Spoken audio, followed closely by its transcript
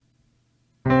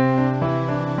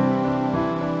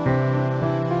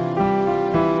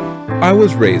I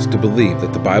was raised to believe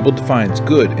that the Bible defines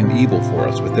good and evil for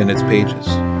us within its pages.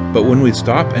 But when we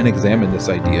stop and examine this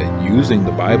idea using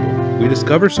the Bible, we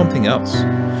discover something else.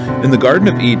 In the Garden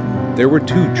of Eden, there were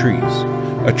two trees,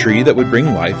 a tree that would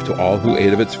bring life to all who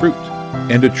ate of its fruit,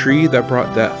 and a tree that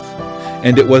brought death.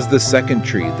 And it was the second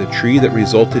tree, the tree that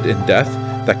resulted in death,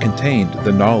 that contained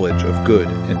the knowledge of good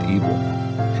and evil.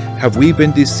 Have we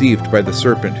been deceived by the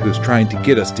serpent who is trying to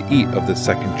get us to eat of the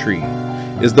second tree?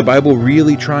 Is the Bible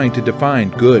really trying to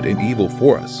define good and evil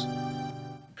for us?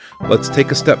 Let's take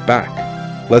a step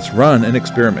back. Let's run an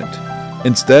experiment.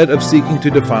 Instead of seeking to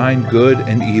define good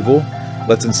and evil,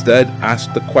 let's instead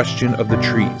ask the question of the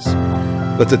trees.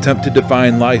 Let's attempt to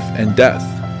define life and death,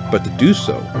 but to do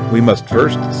so, we must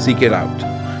first seek it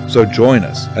out. So join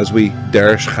us as we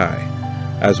Derish Chai,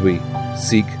 as we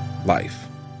seek life.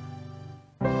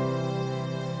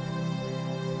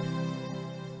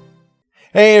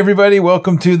 Hey everybody,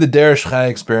 welcome to the Derish Chai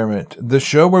Experiment, the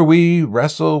show where we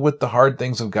wrestle with the hard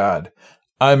things of God.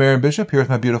 I'm Aaron Bishop, here with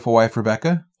my beautiful wife,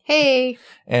 Rebecca. Hey!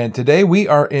 And today we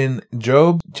are in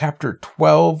Job chapter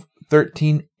 12,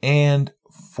 13, and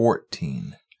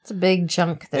 14. It's a big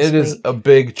chunk this week. It is a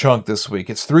big chunk this week.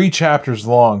 It's 3 chapters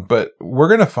long, but we're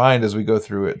going to find as we go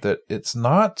through it that there's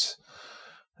not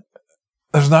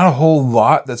a whole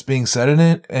lot that's being said in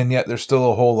it, and yet there's still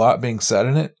a whole lot being said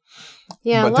in it.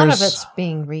 Yeah, But a lot of it's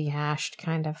being rehashed,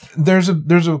 kind of. There's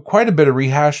quite a bit of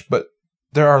rehash, but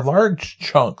there are large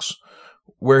chunks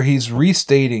where he's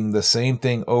restating the same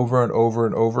thing over and over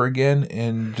and over again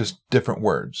in just different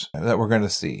words that we're going to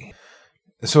see.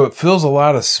 So it fills a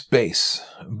lot of space,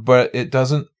 but it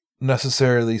doesn't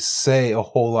necessarily say a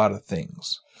whole lot of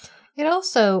things. It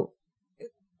also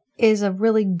is a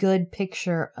really good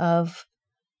picture of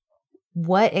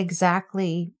what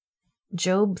exactly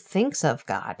Job thinks of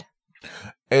God.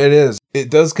 It is. It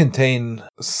does contain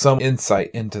some insight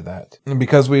into that. And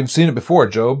because we've seen it before,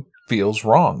 Job feels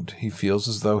wronged. He feels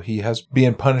as though he has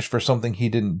been punished for something he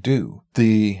didn't do.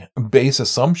 The base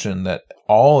assumption that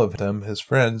all of them, his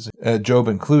friends, Job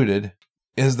included,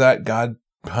 is that God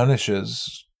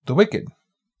punishes the wicked.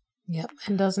 Yep,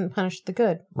 and doesn't punish the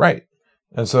good. Right.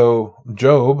 And so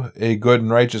Job, a good and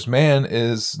righteous man,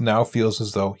 now feels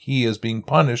as though he is being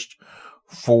punished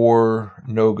for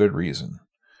no good reason.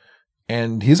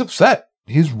 And he's upset.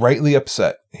 He's rightly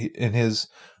upset.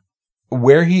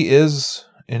 Where he is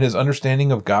in his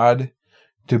understanding of God,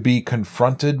 to be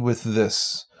confronted with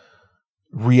this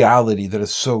reality that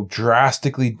is so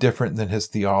drastically different than his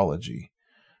theology.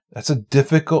 That's a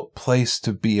difficult place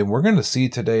to be. And we're going to see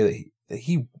today that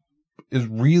he is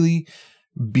really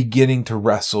beginning to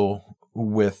wrestle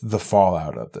with the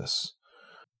fallout of this.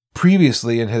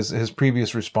 Previously, in his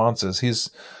previous responses,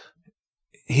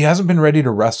 he hasn't been ready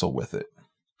to wrestle with it.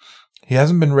 He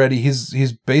hasn't been ready.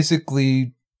 He's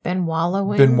basically been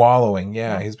wallowing. He's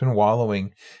been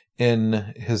wallowing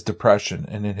in his depression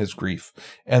and in his grief.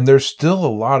 And there's still a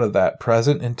lot of that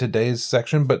present in today's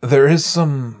section, but there is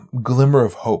some glimmer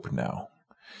of hope now.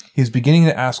 He's beginning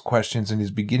to ask questions and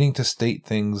he's beginning to state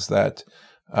things that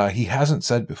he hasn't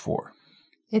said before.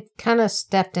 It kind of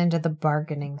stepped into the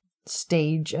bargaining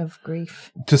stage of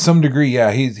grief to some degree.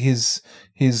 Yeah, he's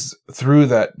through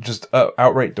that just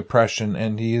outright depression,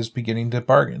 and he is beginning to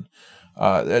bargain.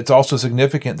 It's also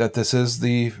significant that this is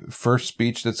the first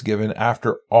speech that's given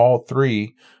after all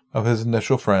 3 of his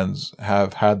initial friends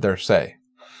have had their say.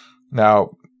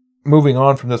 Now, moving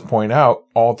on from this point out,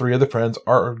 all 3 of the friends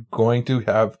are going to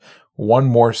have one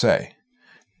more say,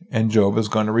 and Job is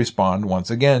going to respond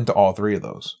once again to all 3 of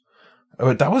those.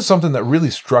 But that was something that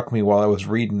really struck me while I was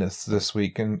reading this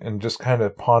week and just kind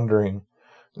of pondering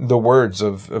the words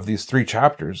of these 3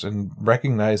 chapters and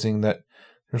recognizing that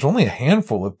there's only a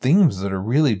handful of themes that are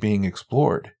really being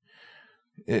explored.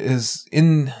 Is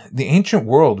in the ancient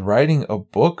world, writing a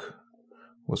book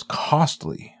was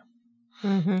costly.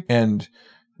 Mm-hmm. And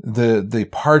the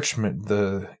parchment,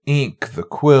 the ink, the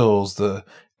quills,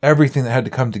 everything that had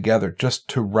to come together just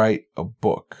to write a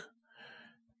book.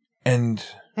 And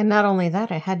not only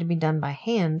that, it had to be done by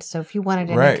hand. So if you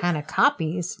wanted any kind of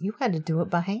copies, you had to do it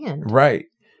by hand. Right.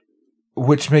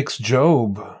 Which makes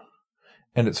Job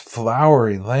and its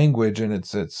flowery language and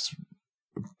its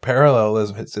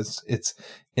parallelism, its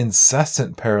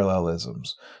incessant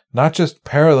parallelisms, not just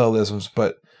parallelisms,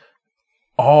 but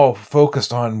all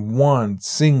focused on one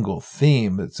single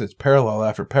theme. It's parallel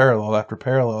after parallel after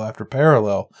parallel after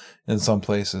parallel in some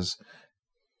places.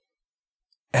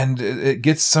 And it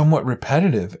gets somewhat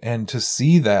repetitive. And to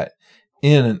see that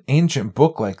in an ancient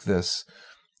book like this,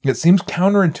 it seems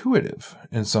counterintuitive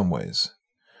in some ways.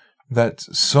 That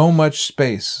so much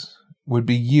space would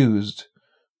be used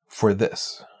for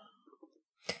this.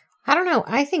 I don't know.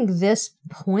 I think this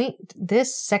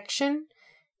section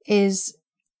is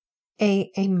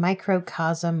a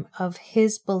microcosm of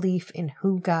his belief in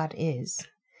who God is.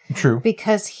 True.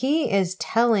 Because he is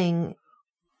telling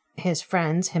his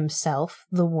friends, himself,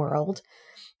 the world,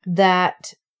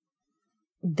 that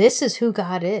this is who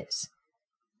God is.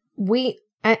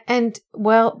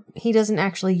 Well, he doesn't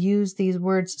actually use these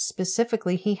words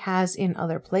specifically. He has in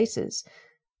other places.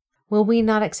 Will we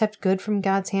not accept good from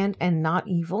God's hand and not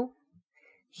evil?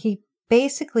 He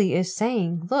basically is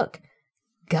saying, look,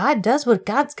 God does what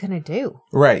God's going to do.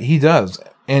 Right, he does.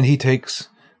 And he takes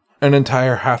an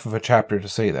entire half of a chapter to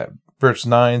say that. Verse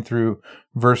 9 through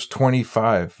verse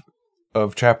 25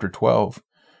 of chapter 12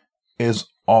 is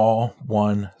all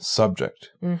one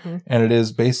subject. Mm-hmm. And it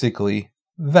is basically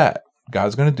that.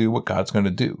 God's going to do what God's going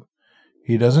to do.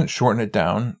 He doesn't shorten it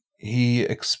down. He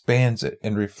expands it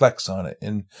and reflects on it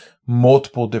in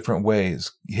multiple different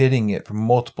ways, hitting it from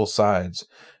multiple sides.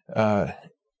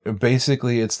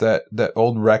 Basically, it's that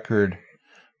old record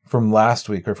from last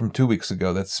week or from 2 weeks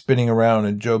ago that's spinning around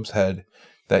in Job's head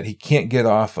that he can't get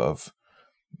off of,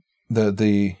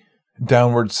 the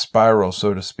downward spiral,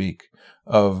 so to speak,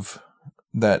 of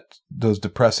those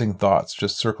depressing thoughts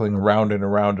just circling around and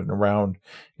around and around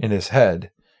in his head.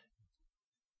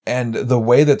 And the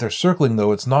way that they're circling,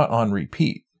 though, it's not on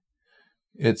repeat.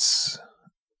 It's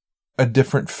a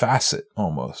different facet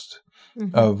almost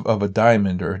of a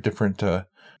diamond, or a different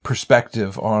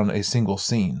perspective on a single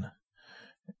scene.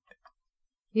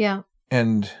 Yeah.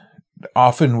 And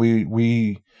often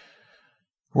we're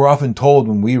often told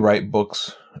when we write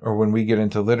books or when we get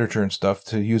into literature and stuff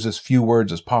to use as few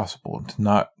words as possible and to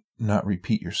not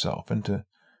repeat yourself.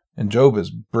 And Job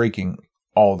is breaking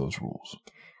all those rules.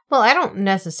 Well, I don't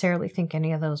necessarily think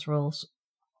any of those rules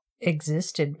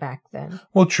existed back then.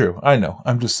 Well, true. I know.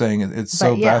 I'm just saying it's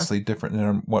so vastly different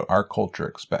than what our culture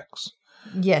expects.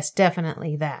 Yes,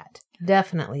 definitely that.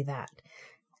 Definitely that.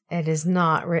 It is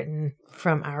not written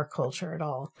from our culture at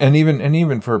all. And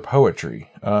even for poetry,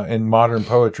 in modern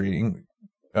poetry,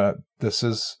 this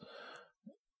is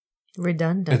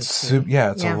redundancy.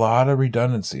 It's a lot of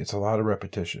redundancy. It's a lot of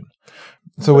repetition.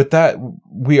 So with that,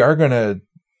 we are going to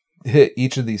hit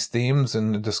each of these themes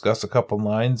and discuss a couple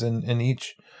lines in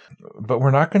each, but we're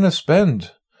not going to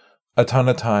spend a ton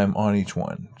of time on each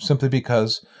one, simply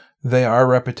because they are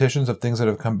repetitions of things that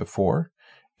have come before.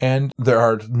 And there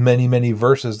are many, many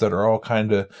verses that are all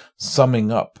kind of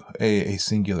summing up a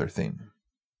singular theme.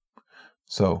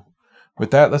 So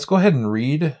with that, let's go ahead and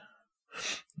read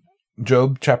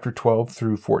Job chapter 12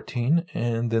 through 14,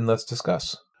 and then let's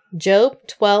discuss. Job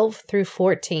 12 through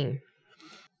 14.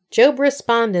 Job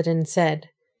responded and said,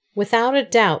 "Without a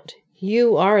doubt,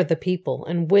 you are the people,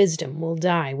 and wisdom will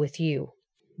die with you.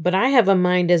 But I have a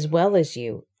mind as well as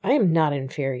you. I am not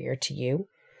inferior to you.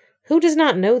 Who does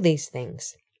not know these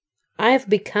things? I have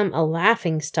become a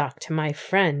laughingstock to my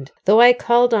friend. Though I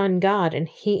called on God, and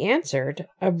he answered,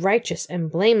 a righteous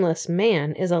and blameless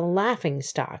man is a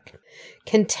laughingstock.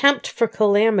 Contempt for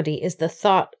calamity is the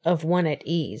thought of one at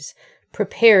ease,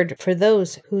 prepared for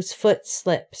those whose foot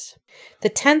slips. The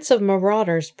tents of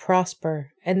marauders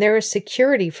prosper, and there is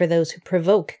security for those who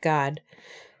provoke God,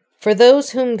 for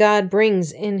those whom God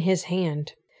brings in his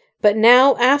hand. But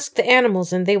now ask the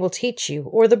animals, and they will teach you,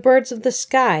 or the birds of the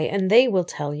sky, and they will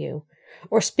tell you,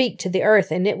 or speak to the earth,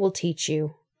 and it will teach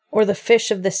you, or the fish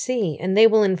of the sea, and they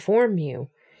will inform you.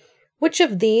 Which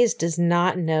of these does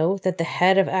not know that the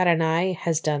head of Adonai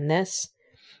has done this?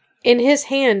 In his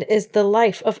hand is the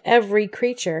life of every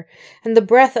creature, and the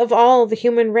breath of all the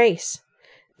human race.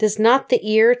 Does not the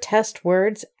ear test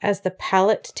words as the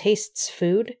palate tastes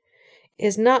food?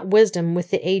 Is not wisdom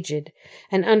with the aged,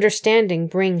 and understanding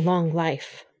bring long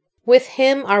life? With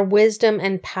him are wisdom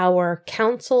and power,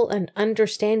 counsel and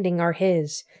understanding are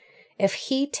his. If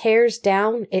he tears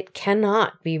down, it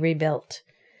cannot be rebuilt.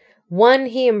 One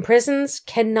he imprisons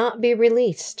cannot be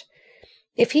released.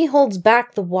 If he holds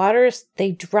back the waters,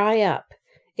 they dry up.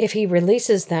 If he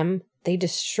releases them, they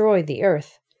destroy the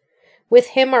earth. With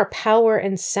him are power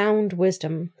and sound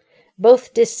wisdom.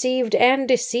 Both deceived and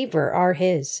deceiver are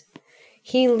his.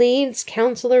 He leads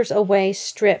counselors away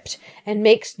stripped and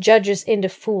makes judges into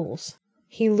fools.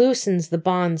 He loosens the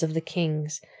bonds of the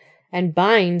kings and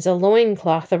binds a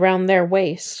loincloth around their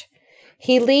waist.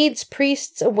 He leads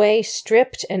priests away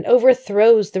stripped and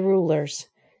overthrows the rulers.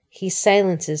 He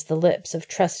silences the lips of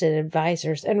trusted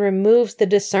advisers and removes the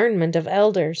discernment of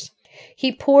elders.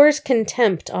 He pours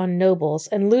contempt on nobles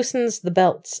and loosens the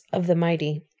belts of the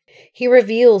mighty. He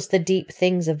reveals the deep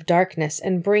things of darkness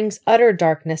and brings utter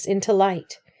darkness into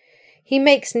light. He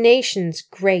makes nations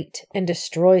great and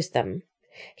destroys them.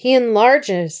 He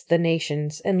enlarges the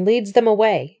nations and leads them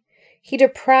away. He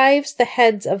deprives the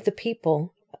heads of the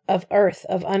people of earth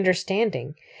of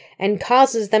understanding and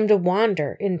causes them to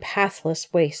wander in pathless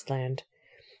wasteland.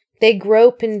 They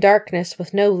grope in darkness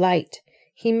with no light.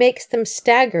 He makes them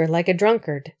stagger like a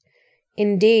drunkard.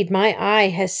 Indeed, my eye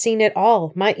has seen it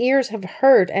all. My ears have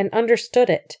heard and understood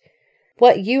it.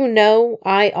 What you know,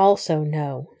 I also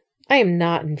know. I am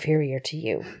not inferior to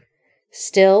you.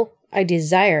 Still, I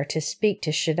desire to speak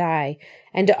to Shaddai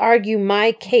and to argue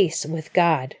my case with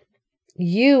God.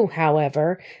 You,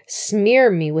 however, smear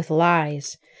me with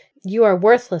lies. You are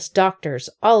worthless doctors,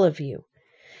 all of you.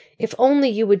 If only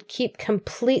you would keep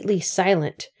completely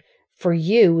silent. For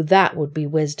you, that would be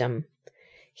wisdom.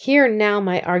 Hear now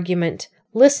my argument.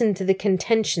 Listen to the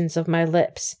contentions of my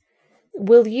lips.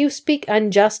 Will you speak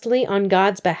unjustly on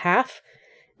God's behalf?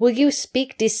 Will you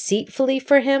speak deceitfully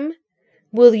for him?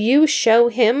 Will you show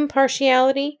him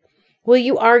partiality? Will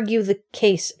you argue the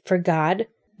case for God?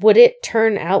 Would it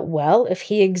turn out well if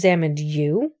he examined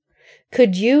you?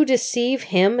 Could you deceive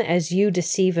him as you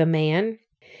deceive a man?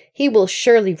 He will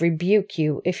surely rebuke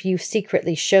you if you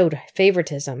secretly showed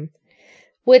favoritism.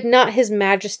 Would not his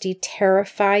majesty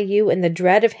terrify you and the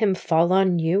dread of him fall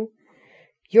on you?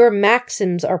 Your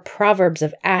maxims are proverbs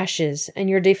of ashes, and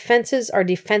your defenses are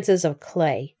defenses of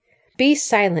clay. Be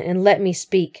silent and let me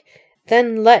speak.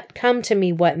 Then let come to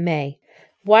me what may.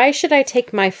 Why should I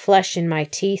take my flesh in my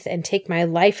teeth and take my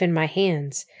life in my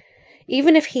hands?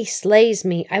 Even if he slays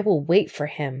me, I will wait for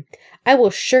him. I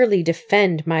will surely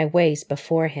defend my ways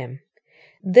before him.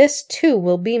 This too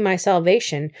will be my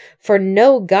salvation, for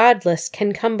no godless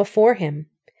can come before him.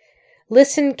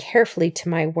 Listen carefully to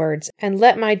my words, and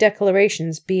let my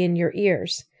declarations be in your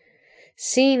ears.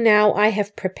 See now, I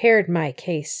have prepared my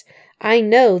case. I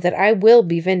know that I will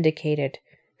be vindicated.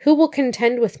 Who will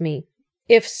contend with me?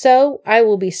 If so, I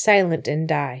will be silent and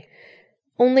die.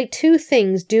 Only 2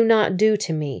 things do not do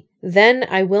to me, then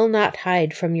I will not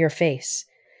hide from your face.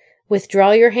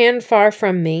 Withdraw your hand far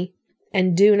from me,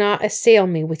 and do not assail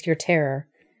me with your terror.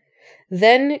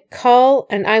 Then call,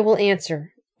 and I will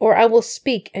answer, or I will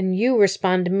speak, and you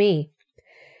respond to me.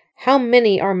 How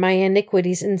many are my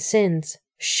iniquities and sins?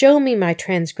 Show me my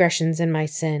transgressions and my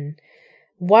sin.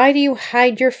 Why do you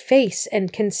hide your face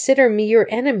and consider me your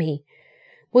enemy?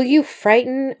 Will you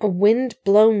frighten a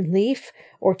wind-blown leaf,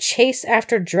 or chase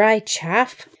after dry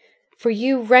chaff? For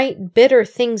you write bitter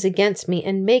things against me,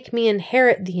 and make me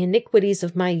inherit the iniquities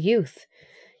of my youth.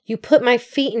 You put my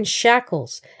feet in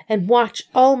shackles, and watch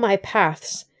all my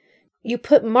paths. You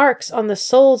put marks on the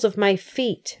soles of my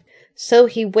feet. So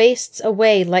he wastes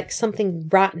away like something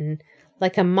rotten,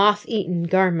 like a moth-eaten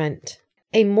garment.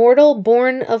 A mortal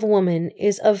born of woman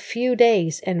is of few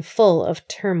days and full of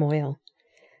turmoil.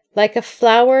 Like a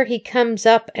flower he comes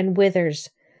up and withers.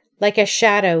 Like a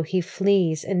shadow he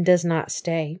flees and does not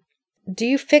stay. Do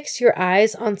you fix your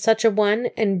eyes on such a one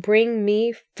and bring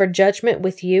me for judgment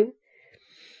with you?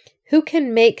 Who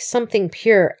can make something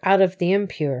pure out of the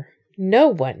impure? No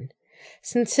one.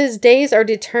 Since his days are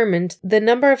determined, the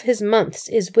number of his months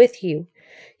is with you.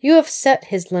 You have set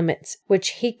his limits, which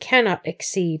he cannot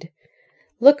exceed.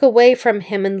 Look away from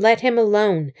him and let him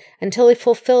alone until he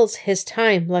fulfills his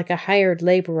time like a hired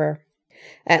laborer.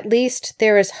 At least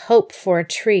there is hope for a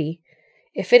tree.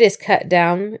 If it is cut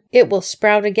down, it will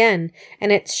sprout again,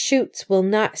 and its shoots will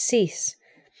not cease.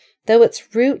 Though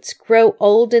its roots grow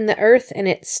old in the earth and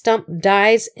its stump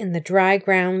dies in the dry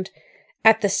ground,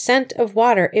 at the scent of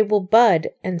water it will bud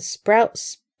and sprout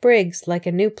sprigs like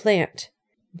a new plant.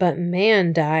 But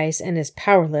man dies and is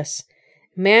powerless.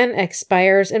 Man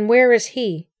expires, and where is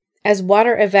he? As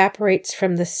water evaporates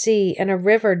from the sea and a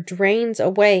river drains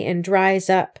away and dries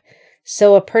up,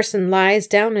 so a person lies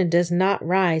down and does not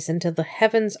rise until the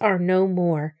heavens are no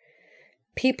more.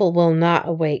 People will not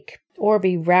awake or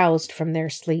be roused from their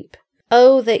sleep.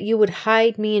 Oh, that you would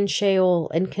hide me in Sheol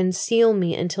and conceal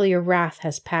me until your wrath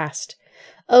has passed.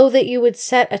 Oh, that you would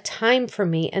set a time for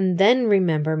me and then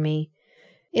remember me.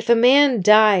 If a man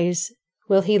dies,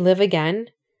 will he live again?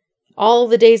 All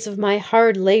the days of my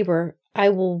hard labor, I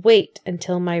will wait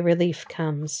until my relief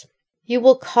comes. You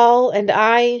will call, and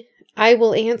I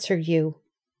will answer you.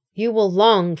 You will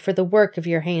long for the work of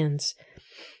your hands.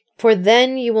 For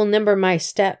then you will number my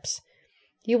steps.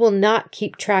 You will not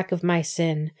keep track of my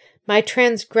sin. My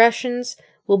transgressions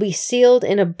will be sealed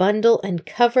in a bundle and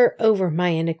cover over my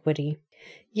iniquity.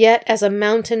 Yet as a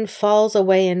mountain falls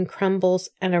away and crumbles,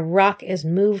 and a rock is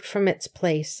moved from its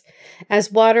place, as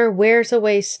water wears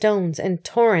away stones and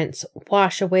torrents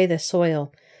wash away the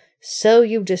soil, so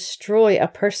you destroy a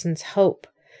person's hope.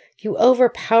 You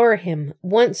overpower him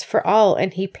once for all,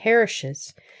 and he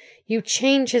perishes. You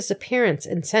change his appearance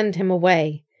and send him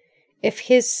away. If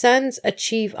his sons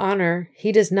achieve honor,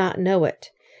 he does not know it.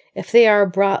 If they are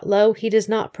brought low, he does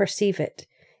not perceive it.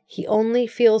 He only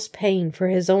feels pain for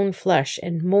his own flesh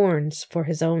and mourns for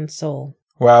his own soul.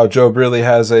 Wow, Job really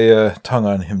has a tongue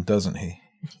on him, doesn't he?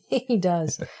 He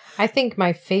does. I think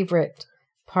my favorite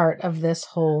part of this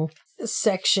whole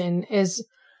section is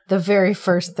the very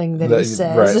first thing that he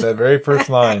says. Right, that very first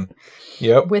line.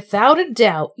 Yep. Without a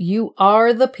doubt, you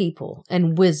are the people,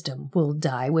 and wisdom will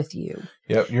die with you.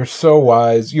 Yep, you're so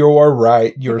wise. You are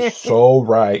right. You're so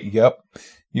right. Yep.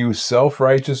 You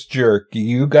self-righteous jerk.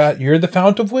 You're the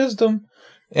fount of wisdom.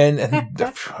 And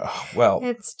well.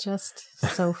 It's just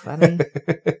so funny.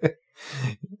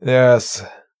 Yes.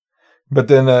 But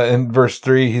then in verse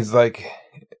 3, he's like,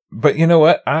 but you know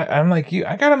what? I'm like you.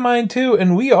 I got a mind too.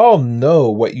 And we all know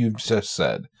what you've just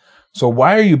said. So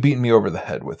why are you beating me over the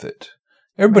head with it?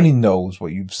 Everybody knows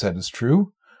what you've said is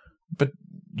true. But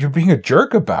you're being a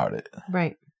jerk about it.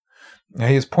 Right. Now,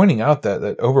 he is pointing out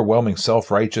that overwhelming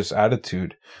self-righteous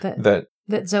attitude that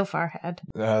Zophar had.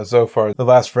 Zophar, the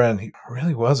last friend, he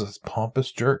really was a pompous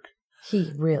jerk.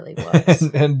 He really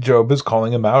was. and Job is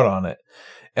calling him out on it.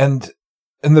 And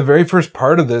in the very first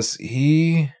part of this,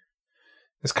 he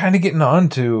is kind of getting on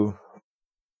to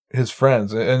his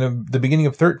friends. And in the beginning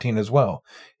of 13 as well,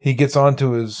 he gets on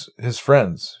to his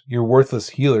friends. You're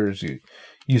worthless healers.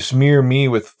 You smear me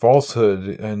with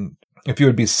falsehood, and if you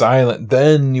would be silent,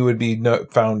 then you would be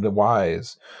found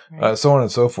wise. Right. So on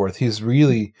and so forth. He's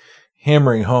really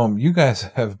hammering home, you guys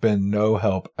have been no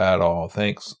help at all.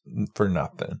 Thanks for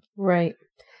nothing. Right.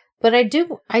 But I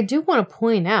do want to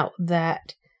point out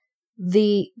that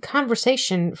the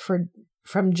conversation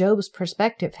from Job's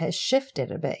perspective has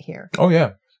shifted a bit here. Oh,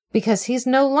 yeah. Because he's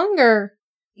no longer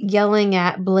yelling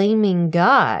at blaming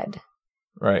God.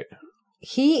 Right.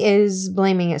 He is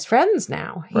blaming his friends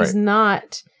now. He's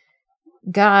not,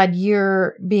 God,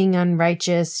 you're being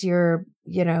unrighteous. You're,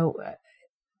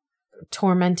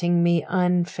 tormenting me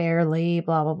unfairly,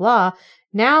 blah, blah, blah.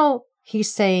 Now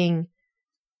he's saying,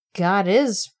 God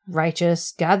is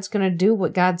righteous. God's going to do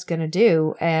what God's going to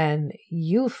do. And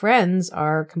you friends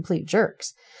are complete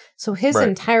jerks. So his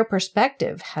entire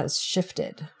perspective has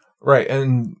shifted. Right.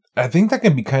 And I think that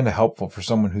can be kind of helpful for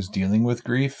someone who's dealing with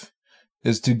grief,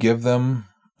 is to give them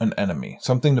an enemy,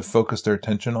 something to focus their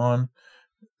attention on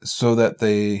so that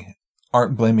they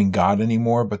aren't blaming God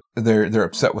anymore, but they're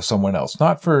upset with someone else,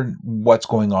 not for what's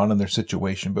going on in their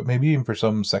situation, but maybe even for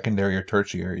some secondary or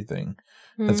tertiary thing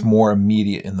that's more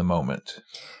immediate in the moment.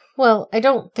 Well, I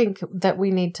don't think that we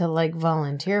need to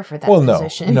volunteer for that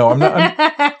position. No,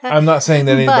 I'm not saying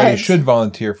that anybody should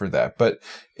volunteer for that, but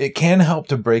it can help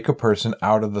to break a person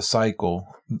out of the cycle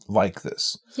like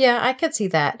this. Yeah, I could see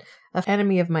that. An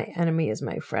enemy of my enemy is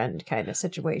my friend kind of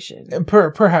situation.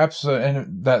 Perhaps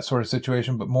in that sort of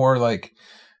situation, but more like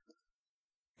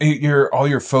all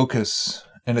your focus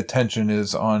and attention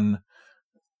is on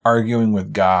arguing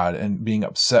with God and being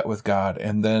upset with God,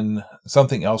 and then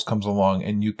something else comes along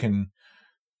and you can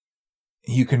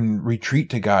retreat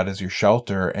to God as your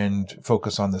shelter and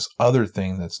focus on this other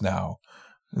thing that's now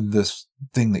this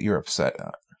thing that you're upset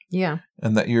at. Yeah.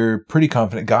 And that you're pretty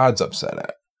confident God's upset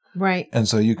at. Right. And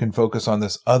so you can focus on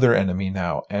this other enemy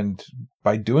now. And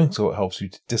by doing so, it helps you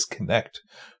to disconnect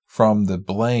from the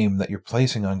blame that you're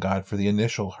placing on God for the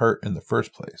initial hurt in the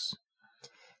first place.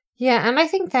 Yeah. And I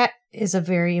think that is a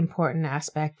very important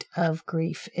aspect of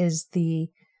grief, is the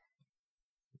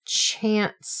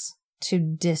chance to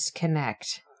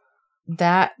disconnect.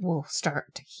 That will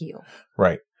start to heal.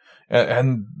 Right.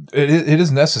 And it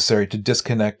is necessary to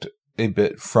disconnect a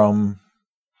bit from,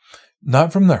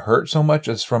 not from the hurt so much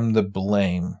as from the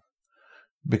blame,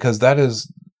 because that's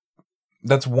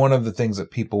one of the things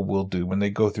that people will do when they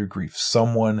go through grief.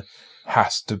 Someone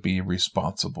has to be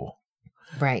responsible.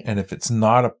 Right. And if it's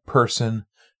not a person,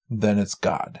 then it's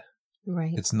God.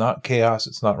 Right. It's not chaos.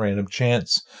 It's not random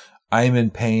chance. I'm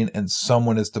in pain and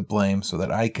someone is to blame so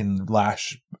that I can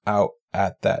lash out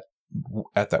at that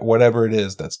whatever it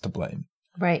is that's to blame.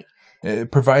 Right.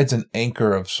 It provides an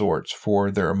anchor of sorts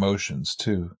for their emotions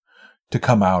to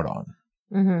come out on.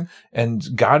 Mm-hmm. And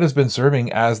God has been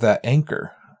serving as that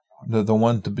anchor, the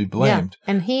one to be blamed,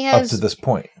 and he has, up to this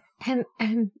point.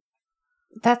 And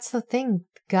that's the thing.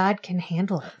 God can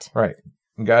handle it. Right.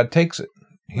 God takes it.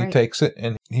 He takes it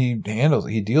and he handles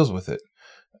it. He deals with it.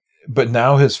 But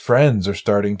now his friends are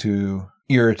starting to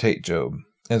irritate Job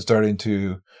and starting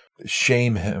to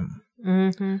shame him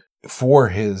for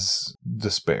his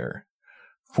despair,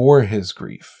 for his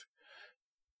grief.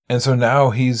 And so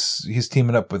now he's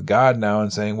teaming up with God now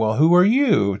and saying, well, who are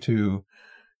you to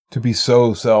to be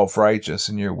so self-righteous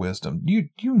in your wisdom. You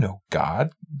know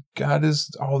God. God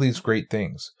is all these great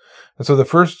things. And so the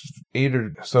first 8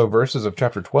 or so verses of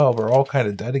chapter 12 are all kind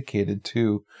of dedicated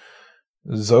to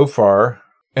Zophar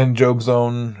and Job's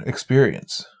own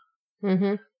experience.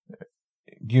 Mm-hmm.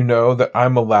 You know that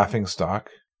I'm a laughingstock,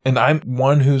 and I'm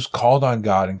one who's called on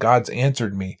God, and God's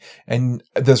answered me. And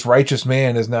this righteous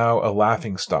man is now a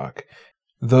laughingstock.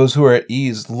 Those who are at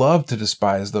ease love to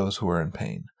despise those who are in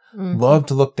pain. Mm-hmm. Love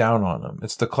to look down on them.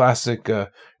 It's the classic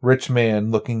rich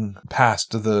man looking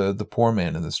past the poor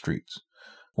man in the streets,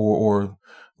 or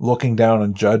looking down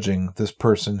and judging this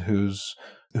person who's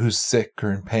sick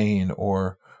or in pain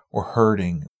or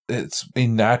hurting. It's a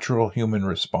natural human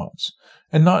response,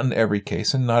 and not in every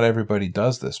case, and not everybody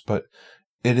does this, but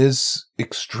it is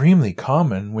extremely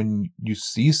common when you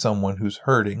see someone who's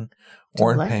hurting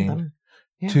or in pain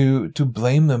to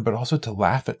blame them, but also to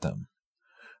laugh at them,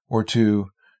 or to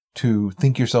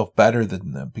think yourself better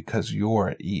than them because you're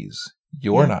at ease.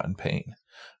 You're not in pain.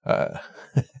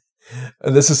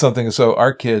 This is something, so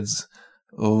our kids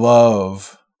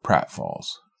love pratfalls.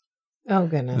 Oh,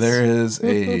 goodness. There is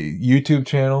a YouTube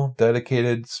channel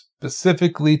dedicated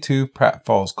specifically to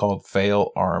pratfalls called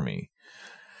Fail Army.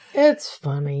 It's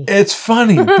funny. It's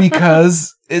funny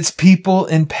because it's people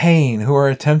in pain who are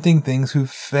attempting things who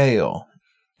fail.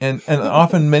 And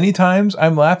often, many times,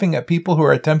 I'm laughing at people who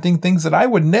are attempting things that I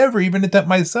would never even attempt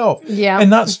myself. Yeah. And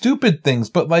not stupid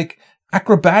things, but like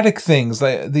acrobatic things,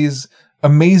 like these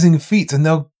amazing feats. And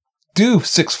they'll do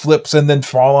 6 flips and then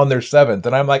fall on their 7th.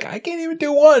 And I'm like, I can't even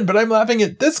do 1, but I'm laughing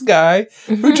at this guy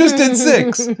who just did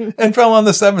 6 and fell on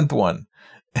the 7th one.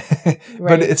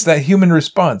 But it's that human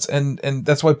response. And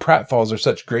that's why pratfalls are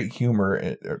such great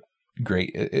humor.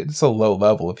 Great. It's a low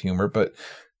level of humor, but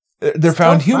they're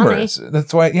found humorous. Funny.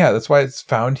 That's why it's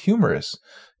found humorous,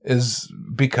 is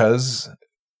because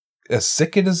as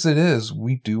sick as it is,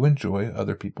 we do enjoy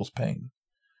other people's pain.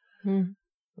 Hmm.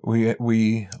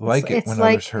 We like it when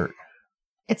like, others hurt.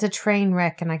 It's a train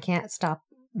wreck, and I can't stop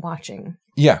watching.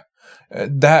 Yeah,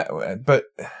 but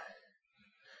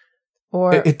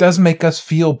it does make us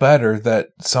feel better that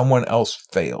someone else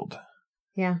failed.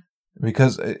 Yeah,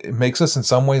 because it makes us in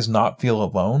some ways not feel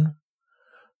alone.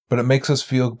 But it makes us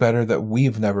feel better that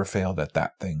we've never failed at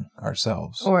that thing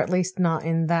ourselves. Or at least not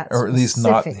in that Or at least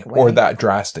not, way. or that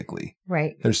drastically.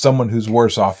 Right. There's someone who's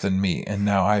worse off than me, and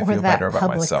now I feel better about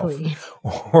myself.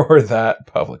 Or that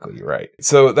publicly, right.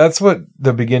 So that's what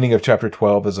the beginning of chapter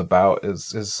 12 is about,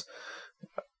 is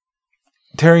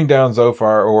tearing down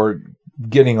Zophar, or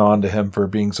getting on to him for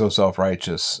being so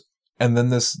self-righteous. And then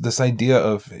this idea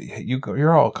of,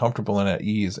 you're all comfortable and at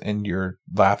ease, and you're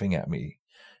laughing at me.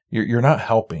 You're not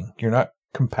helping. You're not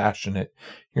compassionate.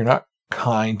 You're not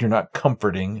kind. You're not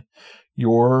comforting.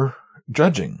 You're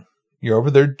judging. You're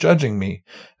over there judging me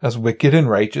as wicked and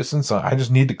righteous. And so I just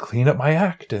need to clean up my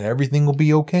act and everything will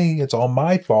be okay. It's all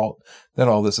my fault that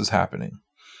all this is happening.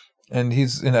 And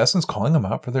he's, in essence, calling them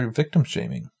out for their victim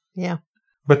shaming. Yeah.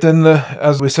 But then,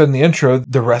 as we said in the intro,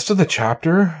 the rest of the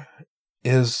chapter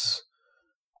is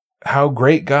how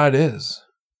great God is.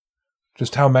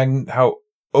 Just how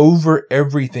over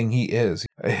everything he is.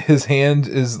 His hand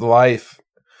is the life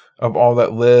of all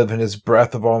that live, and his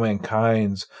breath of all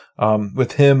mankind.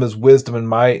 With him is wisdom and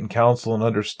might and counsel and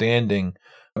understanding.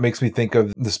 It makes me think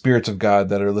of the spirits of God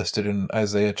that are listed in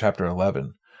Isaiah chapter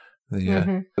 11.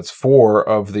 It's 4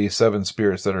 of the 7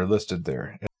 spirits that are listed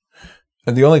there.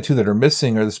 And the only 2 that are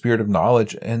missing are the spirit of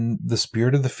knowledge and the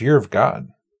spirit of the fear of God,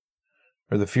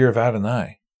 or the fear of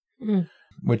Adonai. Mm.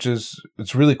 Which is,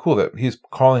 it's really cool that he's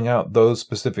calling out those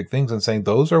specific things and saying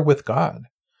those are with God.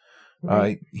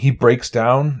 Right. He breaks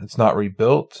down, it's not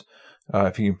rebuilt.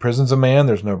 If he imprisons a man,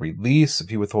 there's no release. If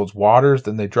he withholds waters,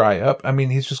 then they dry up. I mean,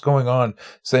 he's just going on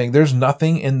saying there's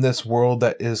nothing in this world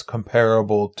that is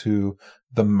comparable to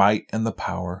the might and the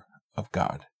power of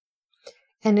God.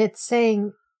 And it's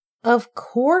saying, of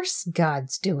course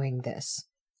God's doing this.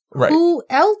 Right. Who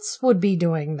else would be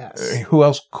doing this? Who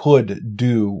else could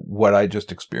do what I just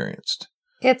experienced?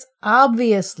 It's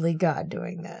obviously God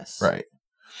doing this. Right.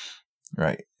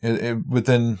 Right.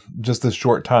 Within just this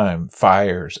short time,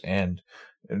 fires and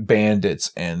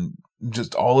bandits and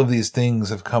just all of these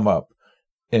things have come up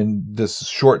in this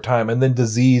short time. And then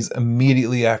disease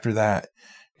immediately after that.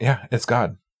 Yeah, it's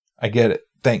God. I get it.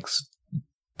 Thanks.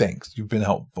 You've been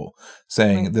helpful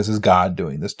saying This is God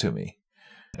doing this to me.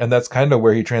 And that's kind of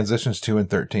where he transitions to in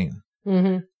 13.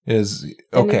 Mm-hmm. Is,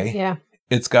 okay,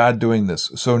 it's God doing this.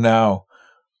 So now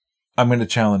I'm going to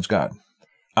challenge God.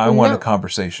 I want a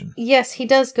conversation. Yes, he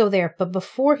does go there. But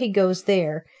before he goes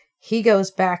there, he goes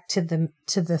back to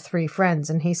the 3 friends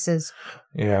and he says,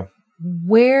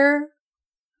 where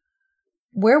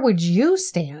where would you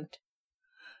stand?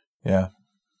 Yeah.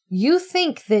 You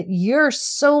think that you're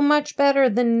so much better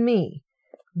than me.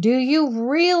 Do you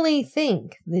really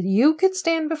think that you could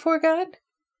stand before God?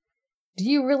 Do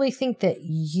you really think that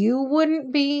you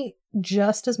wouldn't be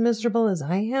just as miserable as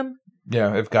I am?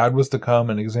 Yeah, if God was to come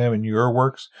and examine your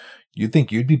works, you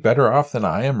think you'd be better off than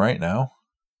I am right now?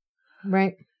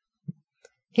 Right.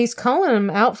 He's calling them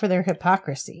out for their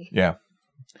hypocrisy. Yeah.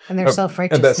 And their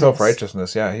self-righteousness. And that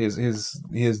self-righteousness, yeah. He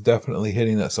is definitely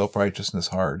hitting that self-righteousness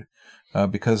hard.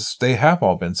 Because they have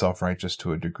all been self-righteous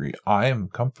to a degree. I am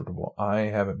comfortable. I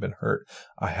haven't been hurt.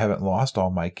 I haven't lost all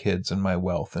my kids and my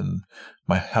wealth and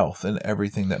my health and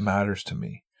everything that matters to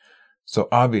me. So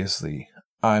obviously,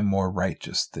 I'm more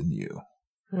righteous than you.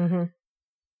 Mm-hmm.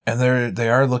 And they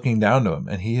are looking down to him.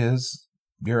 And he is,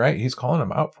 you're right, he's calling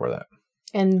them out for that.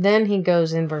 And then he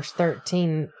goes in verse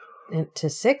 13 to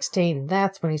 16.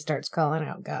 That's when he starts calling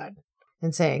out God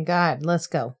and saying, God, let's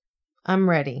go. I'm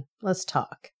ready. Let's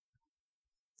talk.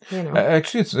 You know.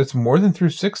 Actually, it's more than through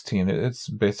 16. It's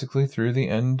basically through the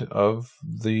end of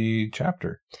the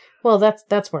chapter. Well,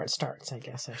 that's where it starts, I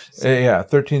guess I should say. Yeah,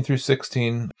 13 through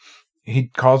 16. He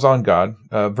calls on God.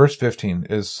 Verse 15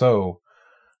 is so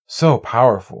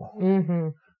powerful. Mm-hmm.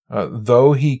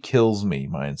 Though he kills me,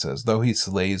 mine says. Though he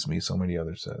slays me, so many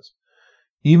others says.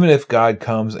 Even if God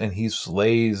comes and he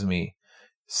slays me,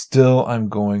 still I'm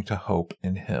going to hope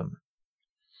in him.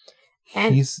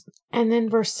 And then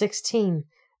verse 16.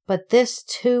 But this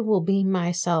too will be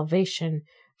my salvation,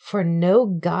 for no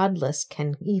godless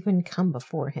can even come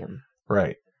before him.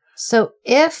 Right. So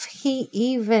if he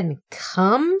even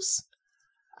comes,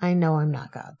 I know I'm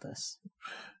not godless.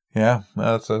 Yeah,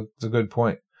 that's a good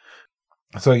point.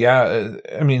 So yeah,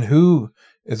 I mean, who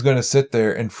is going to sit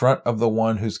there in front of the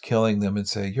one who's killing them and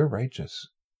say, you're righteous.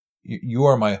 You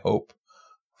are my hope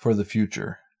for the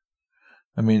future.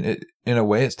 I mean, in a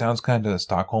way, it sounds kind of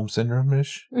Stockholm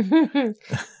Syndrome-ish.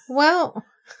 Well,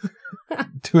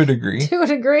 to a degree. To a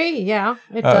degree, yeah,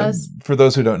 it does. For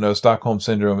those who don't know, Stockholm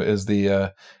Syndrome is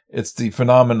it's the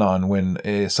phenomenon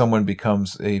when someone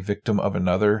becomes a victim of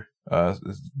another.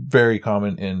 It's very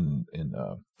common in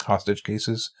hostage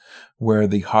cases, where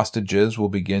the hostages will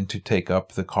begin to take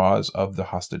up the cause of the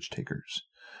hostage takers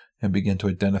and begin to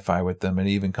identify with them and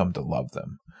even come to love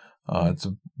them. It's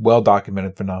a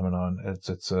well-documented phenomenon.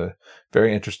 It's a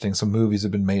very interesting. Some movies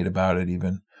have been made about it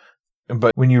even.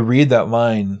 But when you read that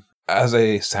line as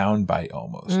a soundbite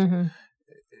almost,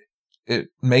 it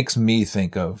makes me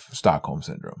think of Stockholm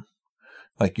Syndrome.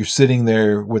 Like you're sitting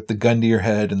there with the gun to your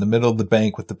head in the middle of the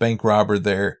bank with the bank robber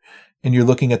there, and you're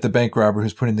looking at the bank robber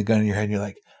who's putting the gun in your head, and you're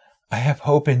like, I have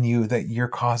hope in you that your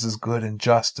cause is good and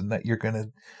just and that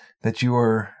that you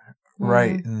are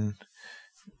right. And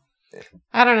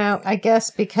I don't know. I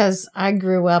guess because I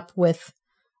grew up with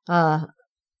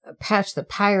Patch the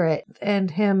Pirate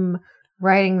and him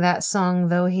writing that song,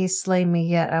 though he slay me,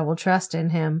 yet I will trust in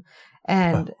him.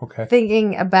 And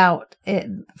thinking about it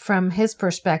from his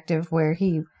perspective, where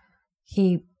he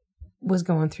was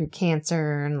going through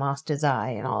cancer and lost his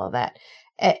eye and all of that.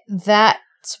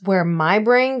 That's where my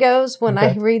brain goes when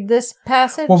I read this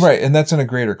passage. Well, right, and that's in a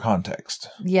greater context.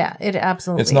 Yeah, it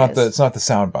absolutely it's not is. It's not the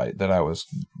soundbite that I was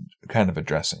kind of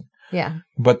addressing. Yeah.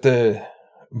 But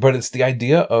it's the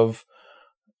idea of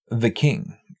the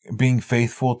king being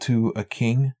faithful to a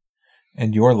king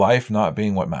and your life not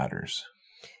being what matters.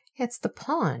 It's the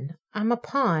pawn. I'm a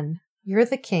pawn. You're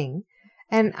the king.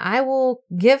 And I will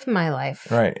give my life.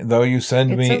 Right. Though you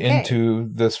send me into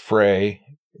this fray,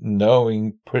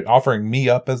 offering me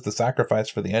up as the sacrifice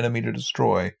for the enemy to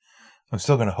destroy, I'm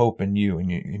still going to hope in you and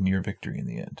in your victory in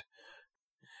the end.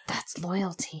 That's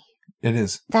loyalty. It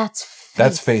is. That's faith.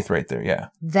 That's faith right there, yeah.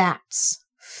 That's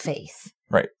faith.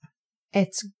 Right.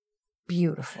 It's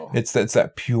beautiful. It's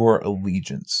that pure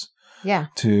allegiance. Yeah.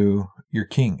 To your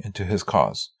king and to his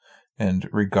cause. And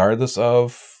regardless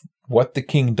of what the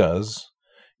king does,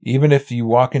 even if you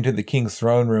walk into the king's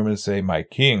throne room and say, my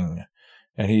king,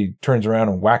 and he turns around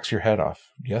and whacks your head off,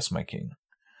 yes, my king.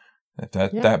 If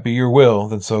that be your will,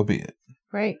 then so be it.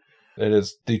 Right. It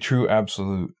is the true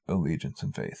absolute allegiance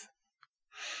and faith.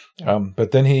 Yeah.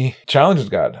 But then he challenges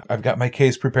God. I've got my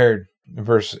case prepared. In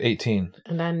verse 18.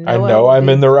 And I know I'm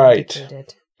in the right.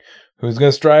 Who's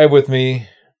going to strive with me?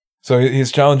 So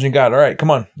he's challenging God. All right,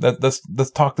 come on. Let's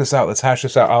talk this out. Let's hash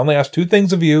this out. I only ask two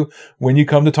things of you when you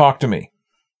come to talk to me.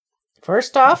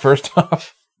 First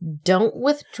off, don't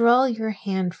withdraw your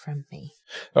hand from me.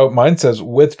 Oh, mine says,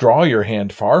 withdraw your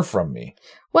hand far from me.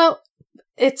 Well,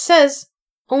 it says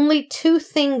only two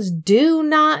things do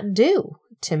not do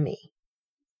to me.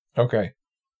 Okay.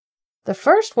 The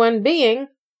first one being,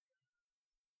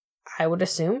 I would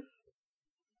assume,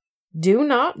 do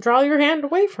not draw your hand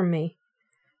away from me.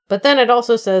 But then it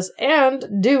also says,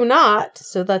 and do not,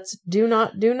 so that's do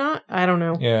not, I don't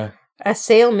know, Yeah.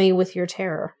 assail me with your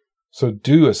terror. So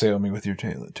do assail me with your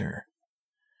terror.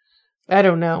 I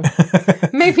don't know.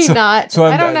 Maybe not.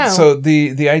 I don't know. So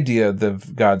the idea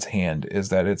of God's hand is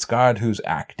that it's God who's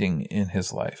acting in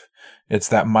his life. It's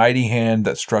that mighty hand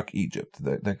that struck Egypt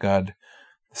that God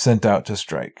sent out to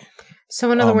strike.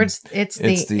 So in other words, it's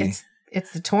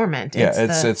the torment.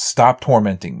 It's stop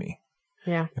tormenting me.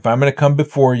 Yeah. If I'm going to come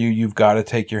before you, you've got to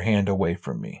take your hand away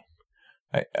from me.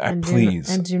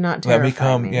 Please. Do not terrify let me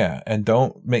come. me. Yeah. And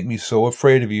don't make me so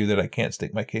afraid of you that I can't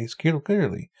state my case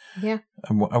clearly. Yeah.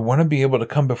 I want to be able to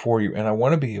come before you, and I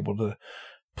want to be able to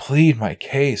plead my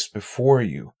case before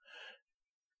you.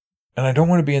 And I don't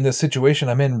want to be in this situation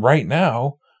I'm in right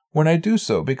now when I do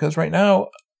so, because right now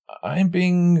I'm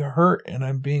being hurt and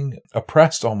I'm being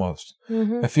oppressed almost.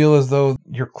 Mm-hmm. I feel as though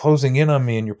you're closing in on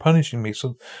me and you're punishing me.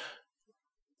 So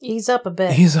ease up a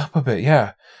bit.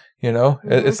 Yeah. You know,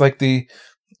 It's like the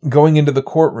going into the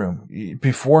courtroom.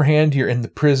 Beforehand, you're in the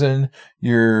prison.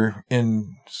 You're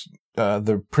in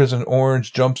the prison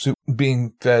orange jumpsuit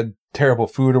being fed terrible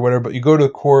food or whatever. But you go to the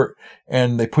court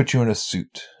and they put you in a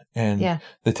suit and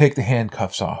they take the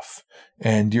handcuffs off.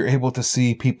 And you're able to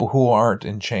see people who aren't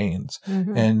in chains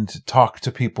and talk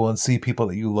to people and see people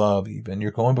that you love even. You're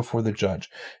going before the judge.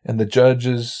 And the judge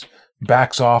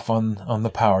backs off on the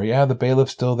power. Yeah, the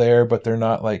bailiff's still there, but they're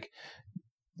not like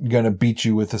going to beat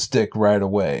you with a stick right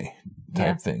away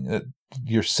type thing.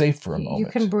 You're safe for a moment. You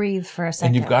can breathe for a second.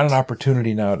 And you've got an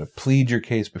opportunity now to plead your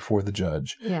case before the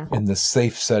judge in the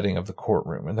safe setting of the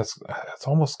courtroom. And that's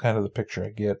almost kind of the picture I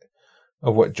get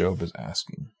of what Job is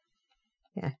asking.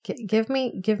 Yeah, give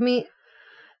me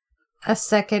a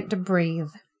second to breathe.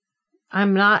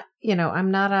 I'm not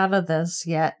out of this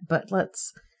yet, but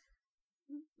let's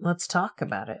talk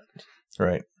about it.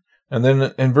 Right. And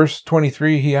then in verse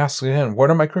 23, he asks again, what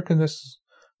are my crookedness?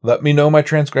 Let me know my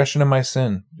transgression and my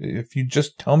sin. If you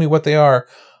just tell me what they are,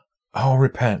 I'll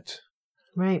repent.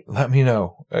 Right. Let me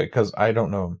know, because I don't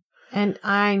know. And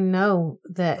I know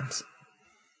that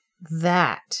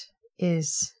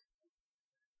is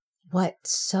what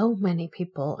so many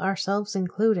people, ourselves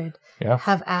included,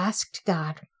 have asked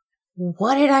God,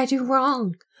 what did I do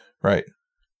wrong? Right.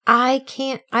 I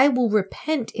will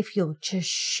repent if you'll just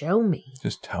show me.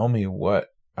 Just tell me what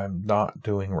I'm not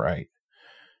doing right.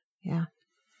 Yeah.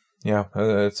 Yeah.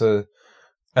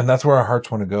 And that's where our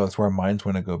hearts want to go. That's where our minds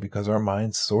want to go, because our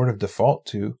minds sort of default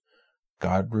to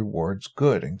God rewards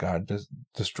good and God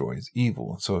destroys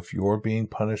evil. So if you're being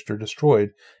punished or destroyed,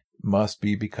 it must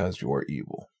be because you're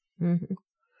evil. Mm-hmm.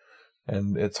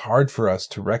 And it's hard for us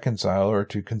to reconcile or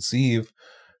to conceive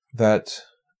that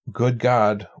good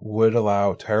God would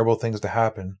allow terrible things to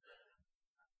happen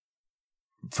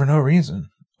for no reason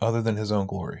other than his own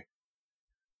glory.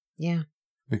 Yeah.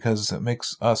 Because it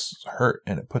makes us hurt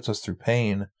and it puts us through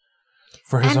pain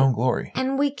for his own glory.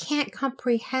 And we can't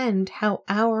comprehend how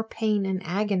our pain and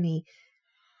agony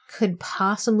could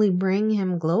possibly bring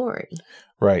him glory.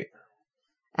 Right.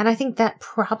 And I think that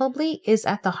probably is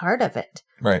at the heart of it.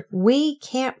 Right. We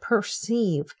can't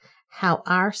perceive how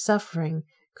our suffering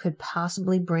could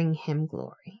possibly bring him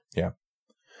glory. Yeah.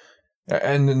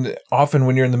 And often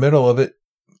when you're in the middle of it,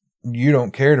 you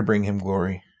don't care to bring him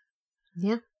glory.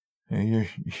 Yeah. You're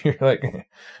like,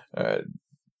 how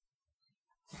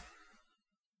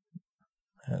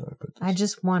do I put this? I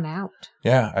just want out.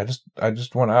 Yeah, I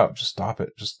just want out. Just stop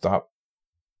it. Just stop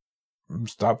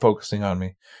focusing on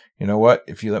me. You know what?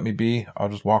 If you let me be, I'll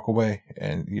just walk away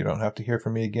and you don't have to hear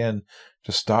from me again.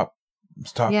 Just stop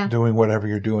doing whatever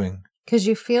you're doing. Because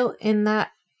you feel in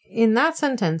that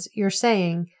sentence, you're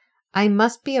saying, I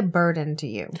must be a burden to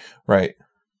you. Right.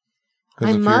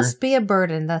 I must be a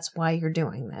burden. That's why you're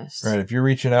doing this. Right. If you're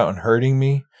reaching out and hurting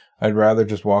me, I'd rather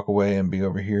just walk away and be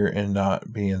over here and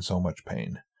not be in so much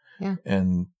pain. Yeah.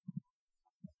 And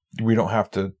we don't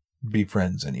have to be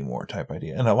friends anymore type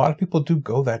idea. And a lot of people do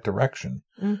go that direction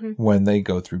when they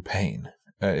go through pain.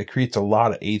 It creates a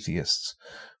lot of atheists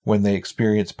when they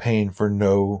experience pain for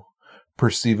no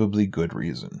perceivably good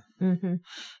reason. Mm-hmm.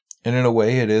 And in a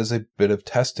way, it is a bit of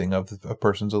testing of a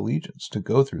person's allegiance to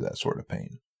go through that sort of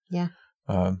pain. Yeah.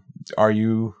 Are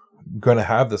you going to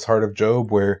have this heart of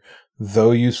Job where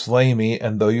though you slay me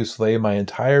and though you slay my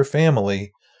entire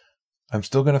family, I'm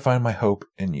still going to find my hope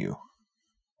in you?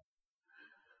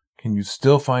 Can you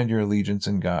still find your allegiance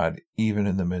in God even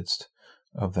in the midst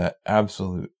of that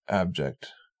absolute abject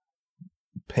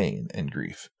pain and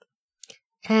grief?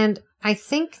 And I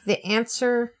think the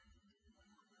answer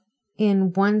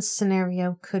in one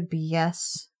scenario could be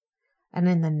yes, and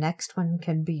in the next one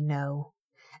could be no.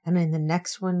 And then the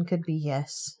next one could be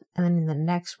yes. And then in the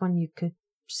next one, you could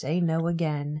say no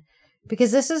again.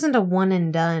 Because this isn't a one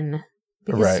and done.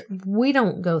 Because Right. we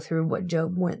don't go through what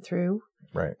Job went through.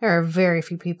 Right. There are very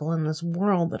few people in this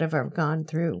world that have ever gone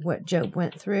through what Job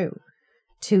went through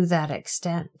to that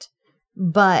extent.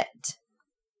 But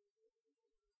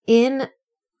in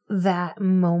that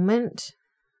moment,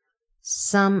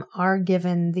 some are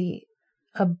given the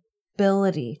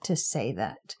ability to say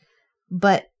that.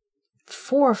 But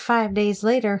 4 or 5 days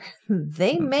later,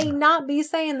 they may not be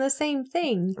saying the same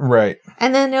thing. Right.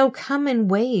 And then it'll come in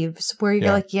waves where you Yeah.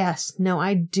 go like, yes, no,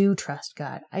 I do trust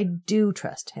God. I do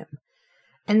trust him.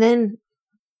 And then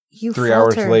you 3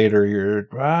 hours falter. later, you're,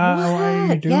 wow, what are you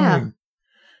What? doing? Yeah.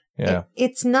 Yeah.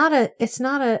 It's not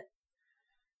a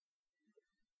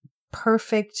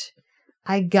perfect,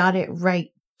 I got it right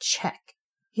check.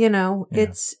 You know, Yeah.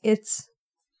 it's It's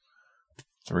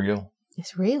real.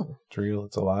 It's real. It's real.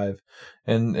 It's alive.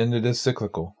 And it is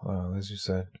cyclical, as you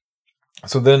said.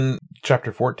 So then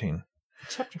chapter 14.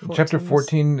 Chapter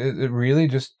 14, it really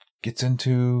just gets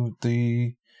into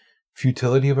the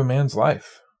futility of a man's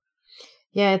life.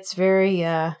 Yeah, it's very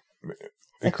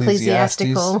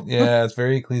ecclesiastical. Yeah, it's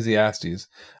very Ecclesiastes.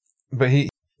 But he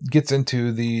gets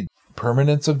into the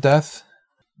permanence of death.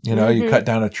 You know, you cut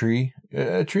down a tree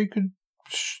could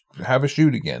have a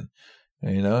shoot again.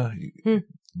 You know,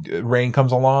 rain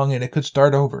comes along and it could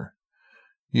start over.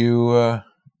 You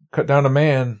cut down a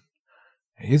man,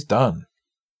 he's done.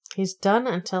 He's done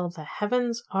until the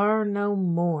heavens are no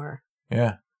more.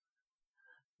 Yeah.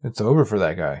 It's over for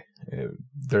that guy.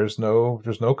 There's no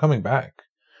coming back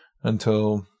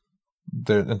until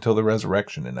the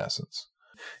resurrection, in essence.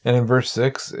 And in verse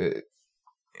 6,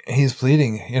 he's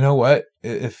pleading, you know what?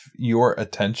 If your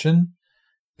attention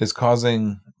is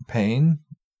causing pain,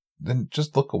 then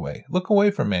just look away. Look away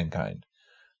from mankind.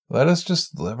 Let us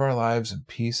just live our lives in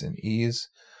peace and ease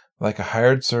like a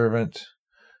hired servant.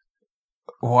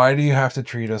 Why do you have to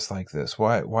treat us like this?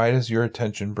 Why does your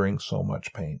attention bring so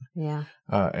much pain? Yeah.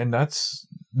 And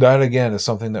that again is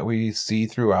something that we see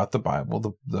throughout the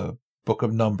Bible, the book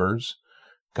of Numbers.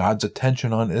 God's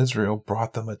attention on Israel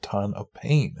brought them a ton of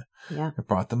pain. Yeah. It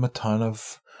brought them a ton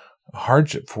of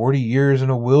hardship, 40 years in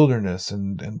a wilderness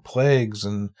and plagues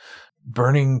and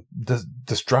burning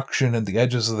destruction at the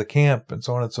edges of the camp and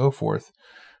so on and so forth,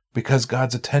 because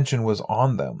God's attention was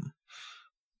on them.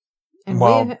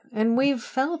 And we've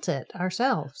felt it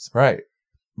ourselves. Right.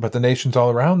 But the nations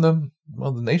all around them,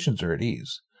 well, the nations are at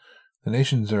ease. The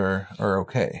nations are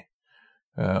okay.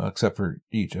 Except for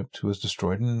Egypt, who was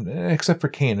destroyed, and except for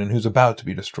Canaan, who's about to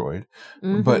be destroyed.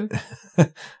 Mm-hmm.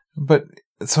 But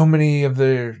so many of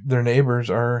their neighbors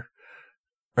are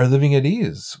living at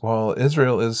ease, while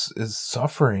Israel is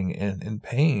suffering and in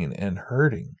pain and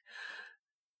hurting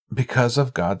because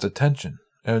of God's attention.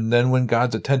 And then when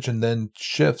God's attention then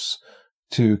shifts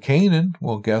to Canaan,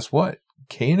 well, guess what?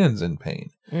 Canaan's in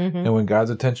pain. Mm-hmm. And when God's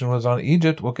attention was on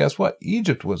Egypt, well, guess what?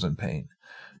 Egypt was in pain.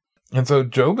 And so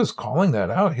Job is calling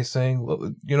that out. He's saying,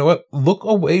 you know what? Look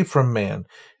away from man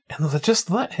and just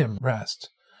let him rest.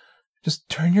 Just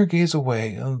turn your gaze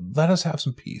away and let us have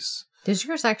some peace. Does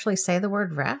yours actually say the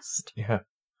word rest? Yeah.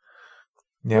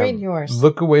 Read yours.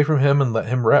 Look away from him and let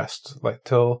him rest. Like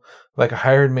a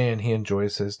hired man, he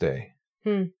enjoys his day.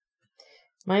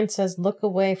 Mine says, look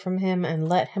away from him and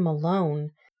let him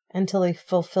alone until he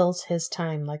fulfills his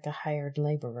time like a hired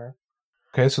laborer.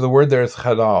 Okay, so the word there is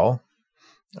chadal,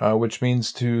 which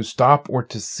means to stop or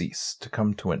to cease, to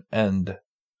come to an end,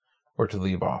 or to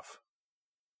leave off,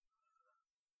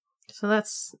 So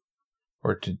that's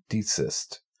or to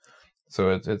desist.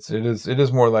 So it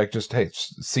is more like just, hey,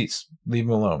 cease, leave him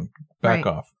alone, back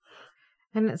Right. off.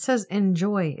 And it says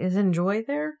enjoy. Is enjoy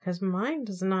there? Because mine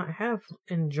does not have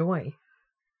enjoy.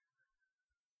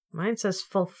 Mine says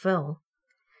fulfill.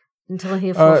 Until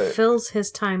he fulfills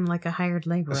his time like a hired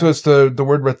laborer. So it's the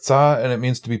word ratzah, and it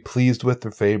means to be pleased with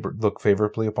or look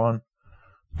favorably upon.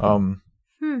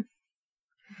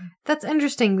 That's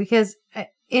interesting because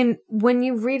when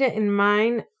you read it in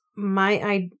mine,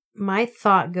 my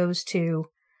thought goes to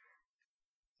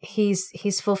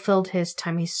he's fulfilled his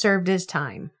time. He's served his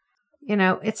time. You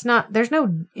know, there's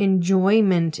no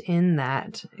enjoyment in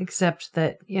that except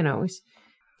that, you know, he's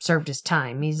served his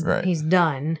time. He's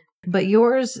done. But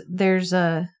yours, there's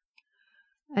a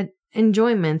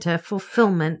enjoyment, a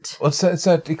fulfillment. Well, it's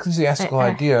that ecclesiastical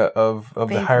idea of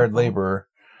the hired favorable. laborer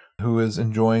who is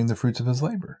enjoying the fruits of his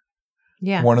labor.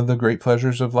 Yeah. One of the great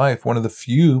pleasures of life, one of the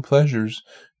few pleasures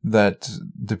that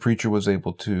the preacher was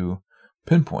able to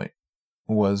pinpoint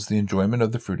was the enjoyment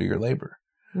of the fruit of your labor.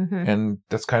 Mm-hmm. And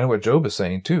that's kind of what Job is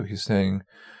saying too. He's saying,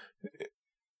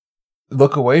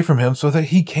 look away from him so that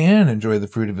he can enjoy the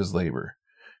fruit of his labor.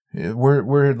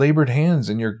 We're labored hands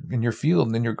in your field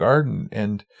and in your garden,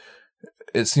 and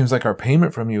it seems like our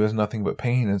payment from you is nothing but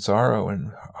pain and sorrow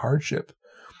and hardship.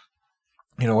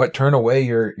 You know what? Turn away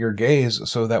your gaze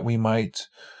so that we might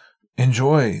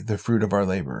enjoy the fruit of our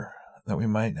labor, that we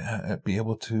might be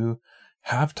able to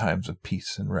have times of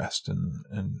peace and rest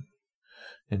and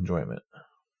enjoyment.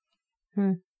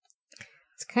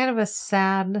 It's kind of a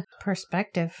sad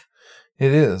perspective.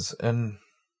 It is,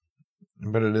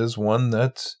 but it is one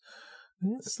that's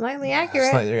slightly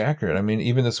accurate. I mean,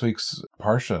 even this week's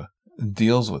Parsha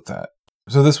deals with that.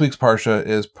 So this week's Parsha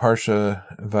is Parsha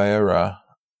Vayera,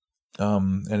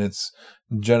 and it's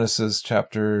Genesis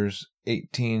chapters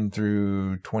 18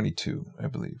 through 22, I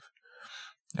believe.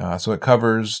 So it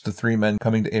covers the three men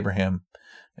coming to Abraham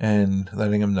and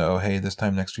letting him know, hey, this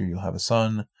time next year you'll have a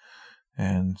son,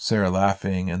 and Sarah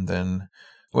laughing, and then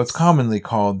what's commonly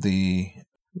called the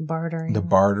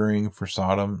bartering for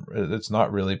Sodom. It's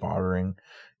not really bartering.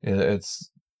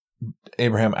 It's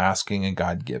Abraham asking and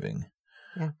God giving.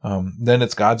 Yeah. Then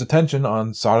it's God's attention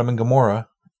on Sodom and Gomorrah,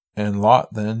 and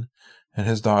Lot then and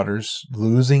his daughters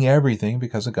losing everything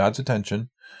because of God's attention,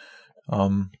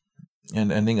 and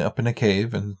ending up in a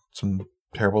cave, and some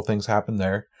terrible things happen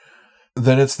there.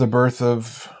 Then it's the birth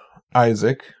of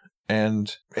Isaac,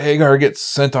 and Hagar gets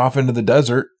sent off into the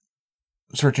desert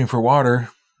searching for water,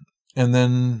 and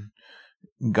then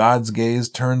God's gaze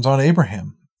turns on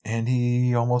Abraham, and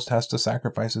he almost has to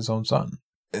sacrifice his own son.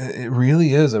 It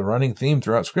really is a running theme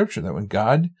throughout Scripture that when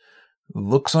God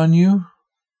looks on you,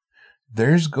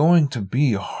 there's going to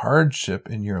be hardship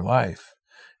in your life,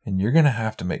 and you're going to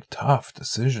have to make tough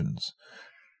decisions,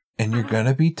 and you're going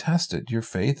to be tested. Your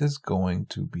faith is going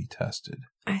to be tested.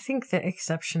 I think the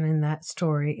exception in that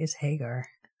story is Hagar,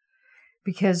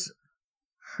 because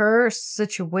her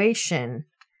situation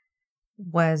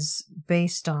was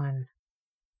based on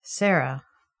Sarah,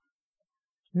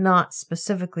 not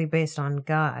specifically based on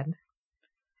God.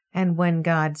 And when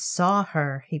God saw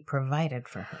her, he provided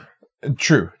for her.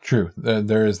 True.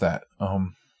 There is that.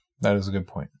 That is a good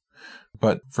point.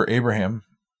 But for Abraham,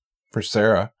 for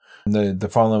Sarah, the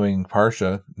following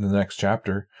Parsha, the next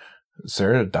chapter,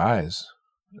 Sarah dies.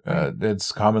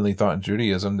 It's commonly thought in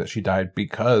Judaism that she died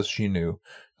because she knew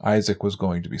Isaac was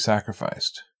going to be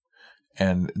sacrificed.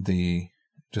 And the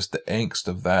angst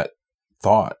of that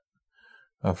thought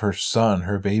of her son,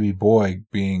 her baby boy,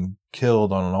 being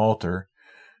killed on an altar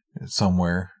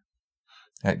somewhere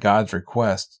at God's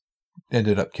request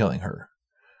ended up killing her.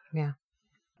 Yeah.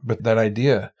 But that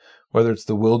idea, whether it's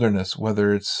the wilderness,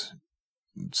 whether it's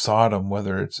Sodom,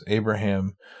 whether it's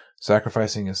Abraham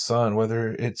sacrificing his son,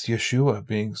 whether it's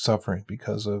Yeshua suffering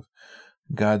because of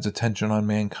God's attention on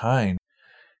mankind,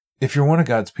 if you're one of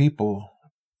God's people,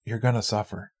 you're going to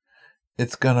suffer.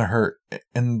 It's going to hurt.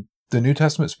 And the New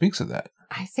Testament speaks of that.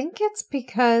 I think it's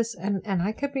because, and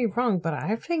I could be wrong, but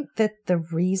I think that the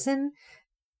reason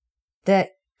that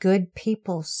good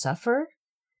people suffer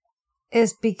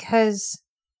is because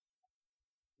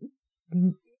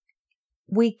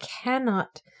we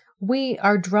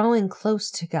are drawing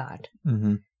close to God.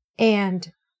 Mm-hmm.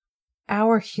 And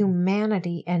our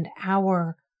humanity and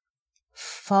our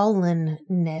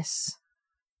fallenness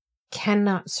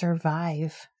cannot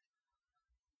survive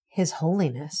his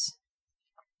holiness.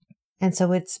 And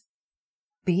so it's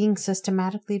being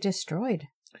systematically destroyed.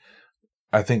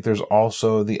 I think there's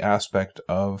also the aspect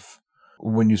of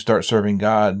when you start serving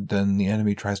God, then the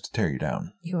enemy tries to tear you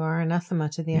down. You are anathema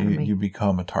to the enemy. You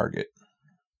become a target.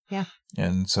 Yeah.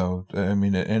 And so, I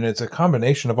mean, and it's a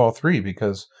combination of all three,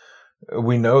 because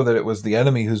we know that it was the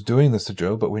enemy who's doing this to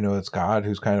Job, but we know it's God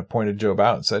who's kind of pointed Job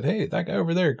out and said, hey, that guy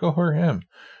over there, go hurt him.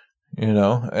 You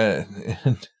know,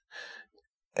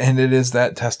 and it is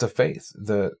that test of faith.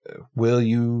 Will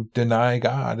you deny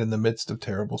God in the midst of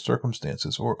terrible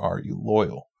circumstances, or are you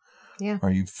loyal? Yeah.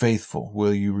 Are you faithful?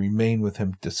 Will you remain with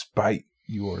him despite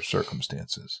your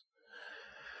circumstances?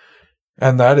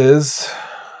 And that's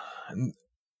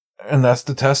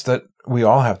the test that we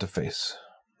all have to face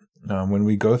when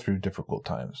we go through difficult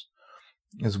times,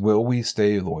 is will we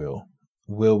stay loyal?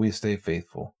 Will we stay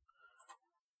faithful?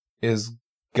 Is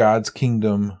God's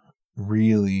kingdom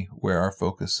really where our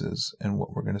focus is and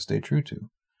what we're going to stay true to?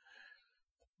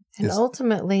 And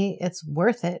ultimately, it's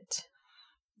worth it.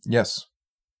 Yes.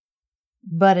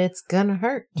 But it's going to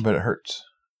hurt. But it hurts.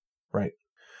 Right.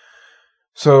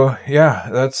 So, yeah,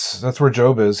 that's where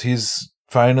Job is. He's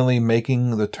finally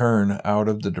making the turn out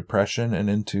of the depression and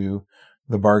into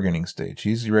the bargaining stage.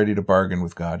 He's ready to bargain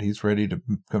with God. He's ready to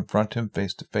confront him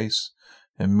face to face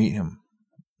and meet him.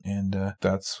 And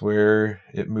that's where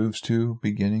it moves to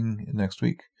beginning next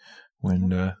week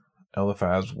when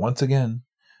Eliphaz once again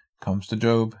comes to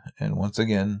Job and once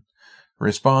again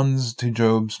responds to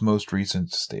Job's most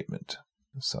recent statement.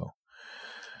 So,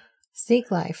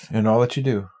 Seek life. in all that you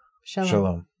do, Shalom.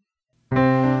 Shalom.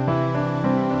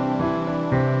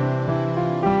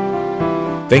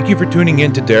 Thank you for tuning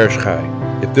in to Derish Chai.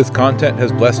 If this content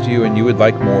has blessed you and you would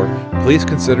like more, please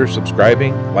consider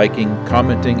subscribing, liking,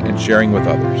 commenting, and sharing with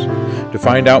others. To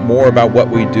find out more about what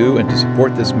we do and to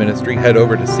support this ministry, head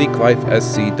over to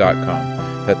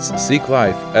seeklifesc.com. That's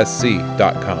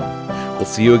seeklifesc.com. We'll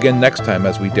see you again next time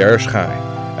as we Derish Chai,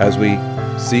 as we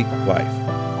seek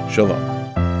life. Shalom.